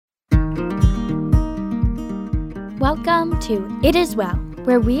Welcome to It Is Well,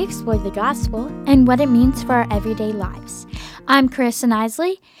 where we explore the gospel and what it means for our everyday lives. I'm Carissa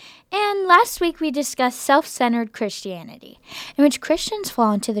Nisly, and last week we discussed self-centered Christianity, in which Christians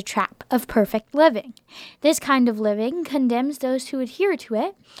fall into the trap of perfect living. This kind of living condemns those who adhere to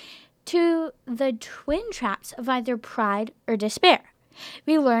it to the twin traps of either pride or despair.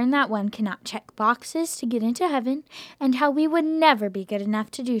 We learn that one cannot check boxes to get into heaven, and how we would never be good enough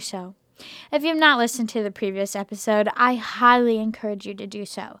to do so. If you have not listened to the previous episode, I highly encourage you to do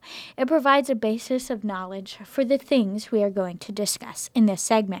so. It provides a basis of knowledge for the things we are going to discuss in this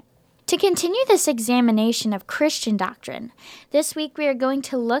segment. To continue this examination of Christian doctrine, this week we are going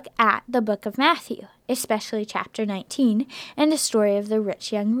to look at the book of Matthew, especially chapter 19, and the story of the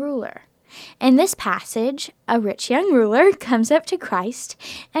rich young ruler. In this passage, a rich young ruler comes up to Christ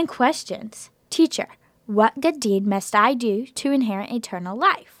and questions, "Teacher, what good deed must I do to inherit eternal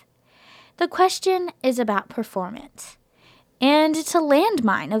life?" The question is about performance, and it's a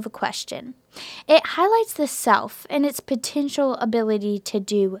landmine of a question. It highlights the self and its potential ability to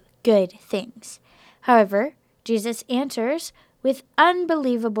do good things. However, Jesus answers with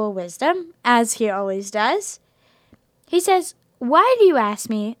unbelievable wisdom, as he always does. He says, "Why do you ask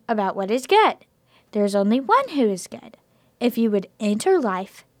me about what is good? There's only one who is good. If you would enter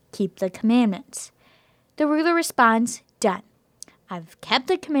life, keep the commandments." The ruler responds, "Done. I've kept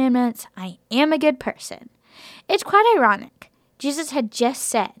the commandments. I am a good person." It's quite ironic. Jesus had just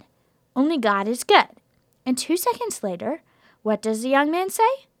said, "Only God is good." And 2 seconds later, what does the young man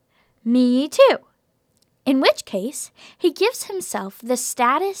say? "Me too." In which case, he gives himself the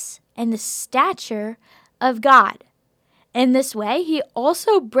status and the stature of God. In this way, he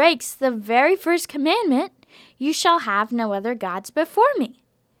also breaks the very first commandment, "You shall have no other gods before me."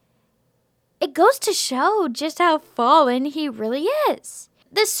 It goes to show just how fallen he really is.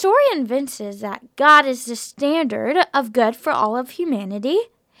 The story evinces that God is the standard of good for all of humanity.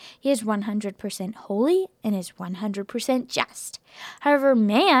 He is 100% holy and is 100% just. However,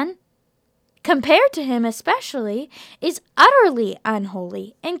 man, compared to him especially, is utterly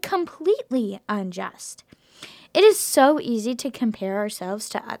unholy and completely unjust. It is so easy to compare ourselves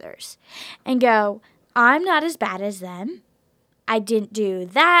to others and go, "I'm not as bad as them. I didn't do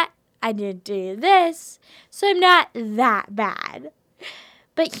that. I didn't do this, so I'm not that bad."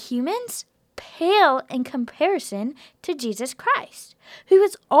 But humans pale in comparison to Jesus Christ, who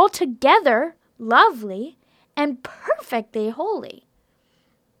is altogether lovely and perfectly holy.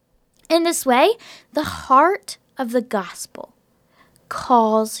 In this way, the heart of the gospel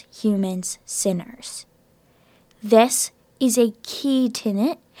calls humans sinners. This is a key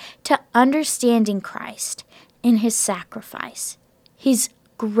tenet to understanding Christ in his sacrifice, his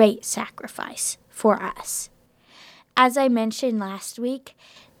great sacrifice for us. As I mentioned last week,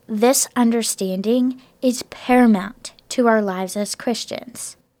 this understanding is paramount to our lives as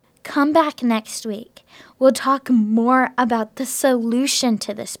Christians. Come back next week. We'll talk more about the solution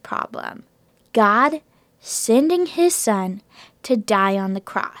to this problem: God sending his Son to die on the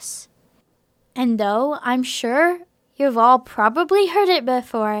cross. And though I'm sure you've all probably heard it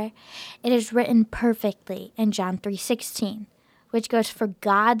before, it is written perfectly in John 3:16. Which goes, "For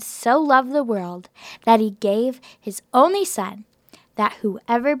God so loved the world that he gave his only Son, that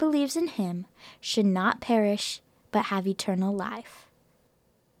whoever believes in him should not perish but have eternal life."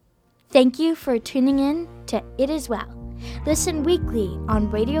 Thank you for tuning in to It Is Well. Listen weekly on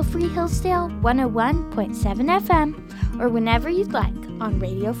Radio Free Hillsdale 101.7 FM or whenever you'd like on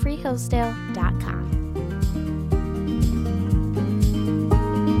radiofreehillsdale.com.